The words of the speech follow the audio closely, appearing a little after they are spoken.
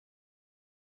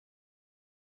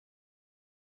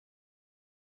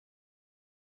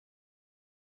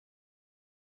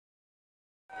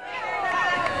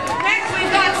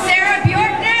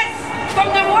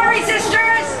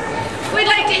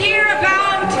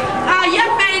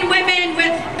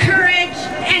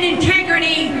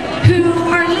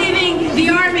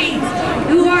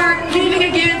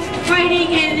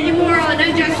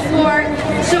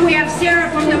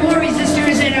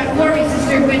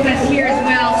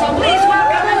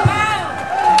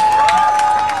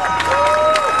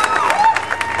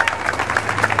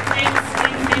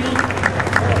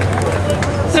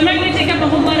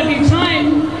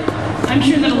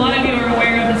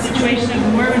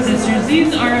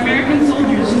American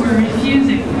soldiers who are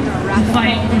refusing to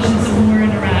fight versus the war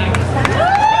in Iraq.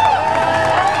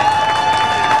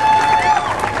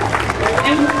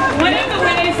 And one of the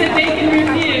ways that they can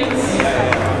refuse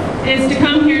is to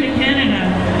come here to Canada.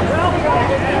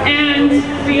 And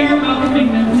we are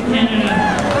welcoming them to Canada.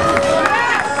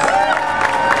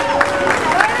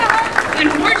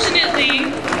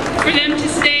 Unfortunately, for them to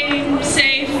stay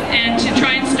safe and to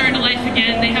try and start a life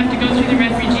again, they have to go through the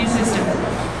refugee system.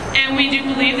 And we do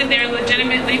believe that they're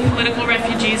legitimately political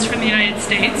refugees from the United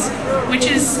States, which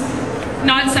is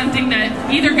not something that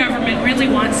either government really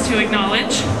wants to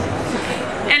acknowledge.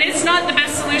 And it's not the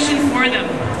best solution for them.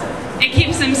 It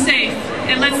keeps them safe.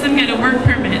 It lets them get a work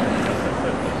permit.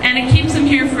 And it keeps them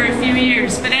here for a few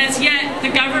years. But as yet, the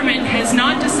government has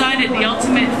not decided the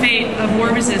ultimate fate of war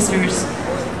resistors.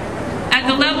 At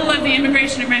the level of the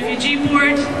Immigration and Refugee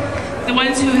Board, the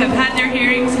ones who have had their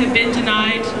hearings have been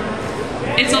denied.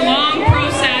 It's a long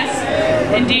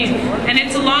process, indeed, and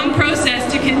it's a long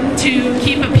process to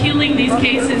keep appealing these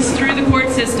cases through the court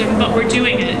system, but we're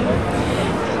doing it.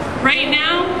 Right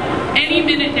now, any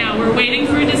minute now, we're waiting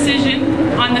for a decision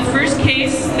on the first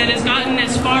case that has gotten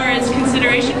as far as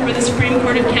consideration for the Supreme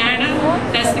Court of Canada.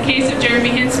 That's the case of Jeremy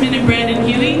Hintzman and Brandon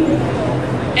Huey.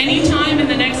 Anytime in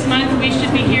the next month, we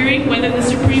should be hearing whether the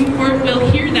Supreme Court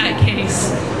will hear that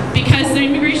case, because the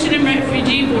Immigration and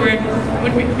Refugee Board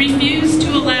would refuse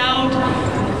to allow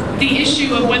the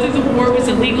issue of whether the war was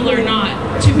illegal or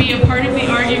not to be a part of the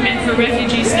argument for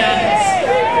refugee status.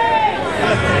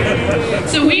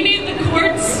 So we need the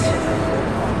courts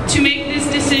to make this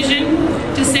decision,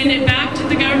 to send it back to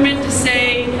the government to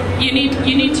say, you need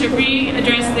to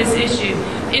readdress this issue.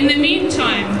 In the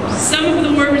meantime, some of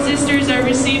the war resistors are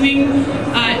receiving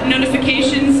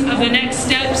notifications of the next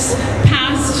steps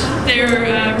past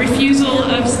their refusal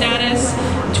of status,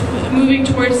 moving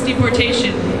towards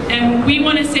deportation. And we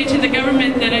want to say to the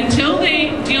government that until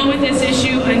they deal with this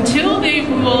issue, until they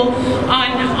rule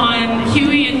on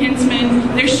Huey and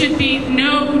Hintzman, there should be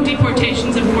no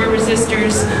deportations of war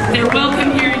resistors. They're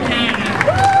welcome here in Canada.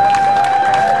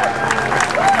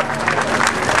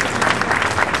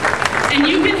 And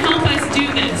you can help us do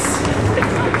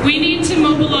this. We need to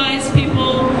mobilize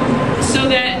people so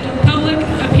that public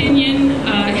opinion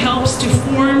helps to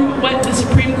form what the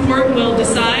Supreme Court will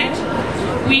decide.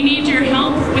 We need your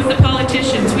help with the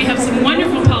politicians. We have some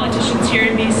wonderful politicians here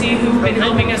in BC who've been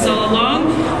helping us all along.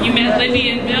 You met Libby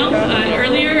and Bill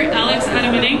earlier. Alex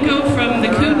Adamanenko from the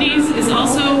Kootenays has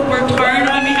also worked hard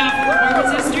on behalf of war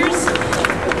resistors.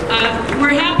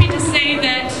 We're happy to say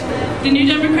that the New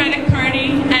Democratic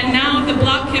Party and now the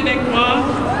Bloc Québécois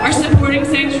are supporting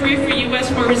sanctuary for U.S.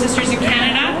 war resistors in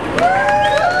Canada.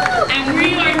 And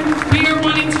we are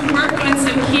wanting to work on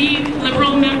some key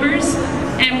Liberal members.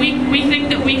 And we think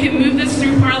that we can move this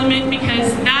through Parliament,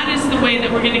 because that is the way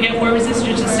that we're going to get war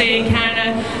resistors to stay in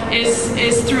Canada,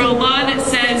 is through a law that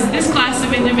says this class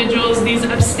of individuals, these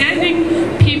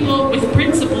upstanding people with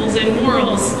principles and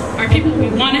morals, are people we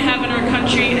want to have in our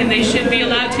country, and they should be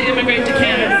allowed to immigrate to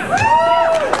Canada.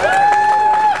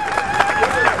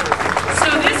 So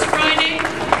this Friday,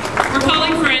 we're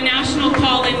calling for a national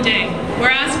call-in day. We're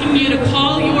asking you to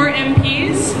call your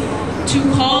MPs, to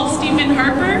call Stephen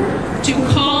Harper, to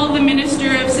call the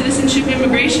Minister of Citizenship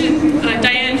Immigration,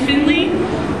 Diane Finley,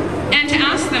 and to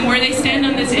ask them where they stand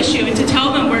on this issue, and to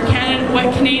tell them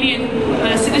what Canadian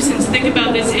citizens think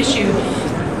about this issue.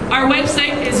 Our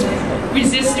website is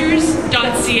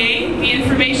resistors.ca. The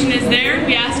information is there.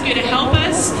 We ask you to help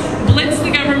us blitz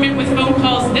the government with phone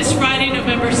calls this Friday,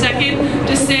 November 2nd,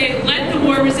 to say, let the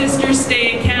war resistors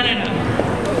stay in Canada.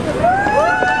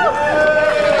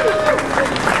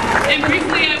 And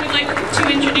briefly, I would like to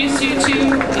introduce you to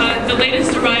the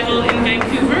latest arrival in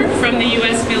Vancouver from the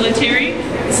U.S. military.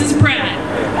 This is Brad.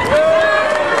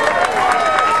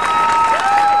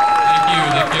 Thank you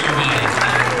everybody.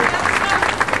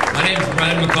 My name is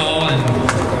Brad McCall, and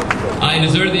I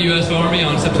deserted the U.S. Army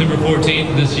on September 14th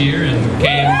of this year and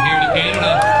came here to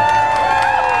Canada.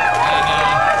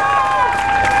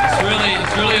 And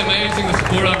it's really amazing the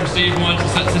support I've received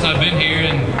since I've been here,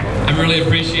 and I'm really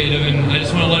appreciative, and I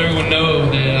just want to let everyone know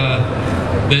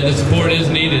that the support is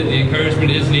needed, the encouragement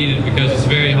is needed, because it's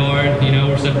very hard. You know,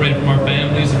 we're separated from our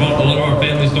families. A lot of our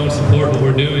families don't support what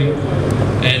we're doing,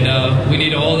 and we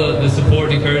need all the support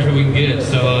and encouragement we can get.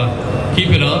 So keep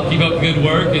it up, keep up the good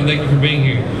work, and thank you for being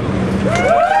here.